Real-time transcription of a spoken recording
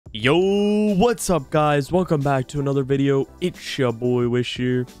Yo, what's up guys? Welcome back to another video. It's your boy Wish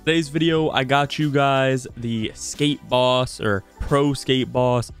here. Today's video, I got you guys the skate boss or pro skate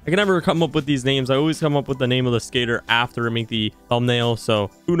boss. I can never come up with these names. I always come up with the name of the skater after I make the thumbnail, so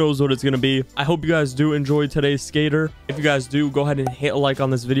who knows what it's gonna be. I hope you guys do enjoy today's skater. If you guys do, go ahead and hit a like on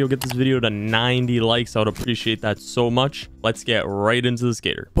this video. Get this video to 90 likes. I would appreciate that so much. Let's get right into the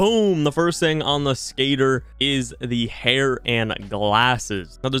skater. Boom! The first thing on the skater is the hair and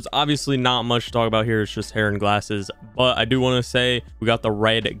glasses. Now there's obviously not much to talk about here. It's just hair and glasses, but I do want to say we got the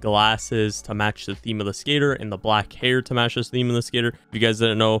red glasses to match the theme of the skater and the black hair to match the theme of the skater. If you guys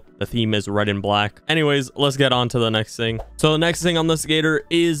didn't know, the theme is red and black. Anyways, let's get on to the next thing. So the next thing on the skater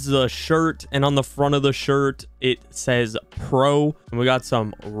is the shirt, and on the front of the shirt it says pro, and we got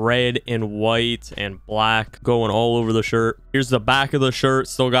some red and white and black going all over the shirt. Here's the back of the shirt.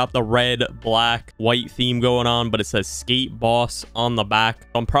 Still got the red, black, white theme going on, but it says skate boss on the back.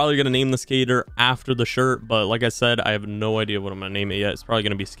 I'm probably gonna name the skater after the shirt, but like I said, I have no idea what I'm gonna name it yet. It's probably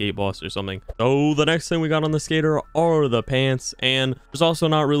gonna be skate boss or something. So the next thing we got on the skater are the pants, and there's also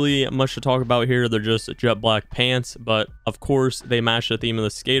not really much to talk about here. They're just jet black pants, but of course they match the theme of the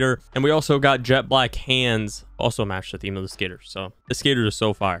skater. And we also got jet black hands, also match the theme of the skater. So the skater is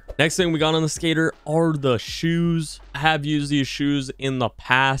so fire. Next thing we got on the skater are the shoes. I have used these shoes in the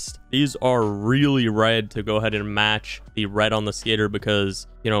past. These are really red to go ahead and match the red on the skater, because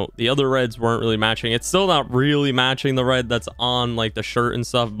you know the other reds weren't really matching. It's still not really matching the red that's on like the shirt and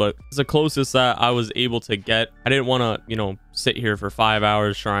stuff, but it's the closest that I was able to get. I didn't want to, you know, sit here for 5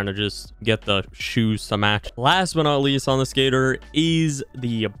 hours trying to just get the shoes to match. Last but not least on the skater is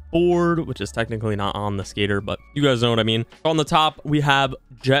the board, which is technically not on the skater, but you guys know what I mean. On the top we have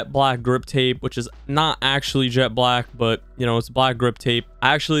jet black grip tape, which is not actually jet black, but you know, it's black grip tape.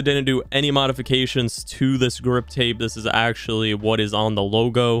 I actually didn't do any modifications to this grip tape. This is actually what is on the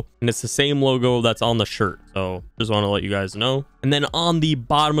logo, and it's the same logo that's on the shirt. So just want to let you guys know. And then on the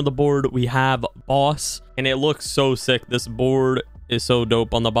bottom of the board we have boss, and it looks so sick. This board is so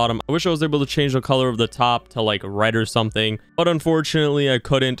dope on the bottom. I wish I was able to change the color of the top to like red or something, but unfortunately I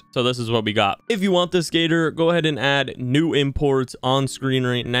couldn't. So this is what we got. If you want this skater, go ahead and add new imports on screen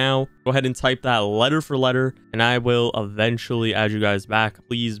right now. Go ahead and type that letter for letter, and I will eventually add you guys back.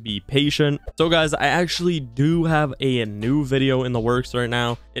 Please be patient. So guys, I actually do have a new video in the works right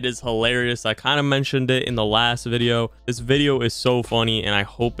now. It is hilarious. I kind of mentioned it in the last video. This video is so funny, and I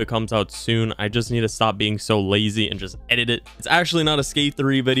hope it comes out soon. I just need to stop being so lazy and just edit it. It's actually not a Skate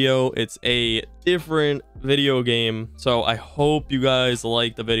 3 video. It's a different video game. So I hope you guys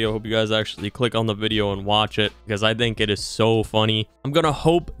like the video. Hope you guys actually click on the video and watch it, because I think it is so funny. I'm gonna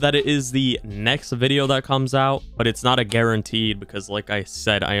hope that it is the next video that comes out, but it's not a guaranteed, because like I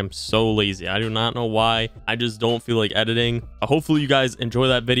said, I am so lazy. I do not know why. I just don't feel like editing. Hopefully you guys enjoy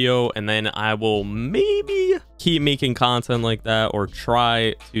that video, and then I will maybe keep making content like that, or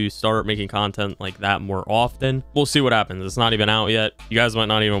try to start making content like that more often. We'll see what happens. It's not even out yet. You guys might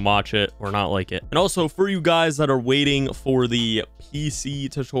not even watch it or not like it. And also, for you guys that are waiting for the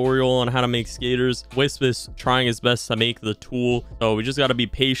PC tutorial on how to make skaters, Wisp is trying his best to make the tool, so we just got to be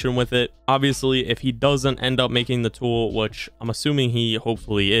patient with it. Obviously, if he doesn't end up making the tool, which I'm assuming he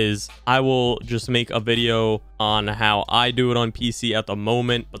hopefully is, I will just make a video on how I do it on PC at the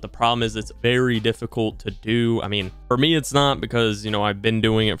moment. But the problem is it's very difficult to do. I mean, for me it's not, because you know I've been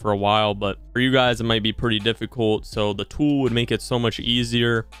doing it for a while, but for you guys it might be pretty difficult. So the tool would make it so much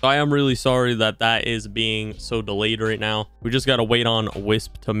easier. So I am really sorry that that is being so delayed right now. We just got to wait on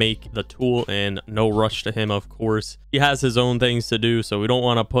Wisp to make the tool, and no rush to him, of course. He has his own things to do, so we don't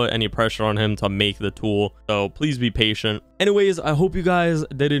want to put any pressure on him to make the tool. So please be patient. Anyways, I hope you guys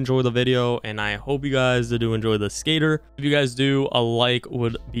did enjoy the video, and I hope you guys did enjoy the skater. If you guys do, a like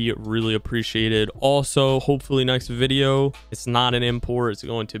would be really appreciated. Also, hopefully next video, it's not an import. It's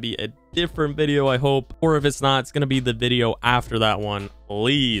going to be a different video, I hope. Or if it's not, it's going to be the video after that one.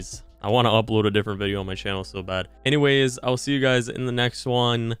 Please. I want to upload a different video on my channel so bad. Anyways, I'll see you guys in the next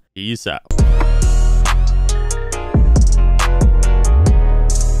one. Peace out.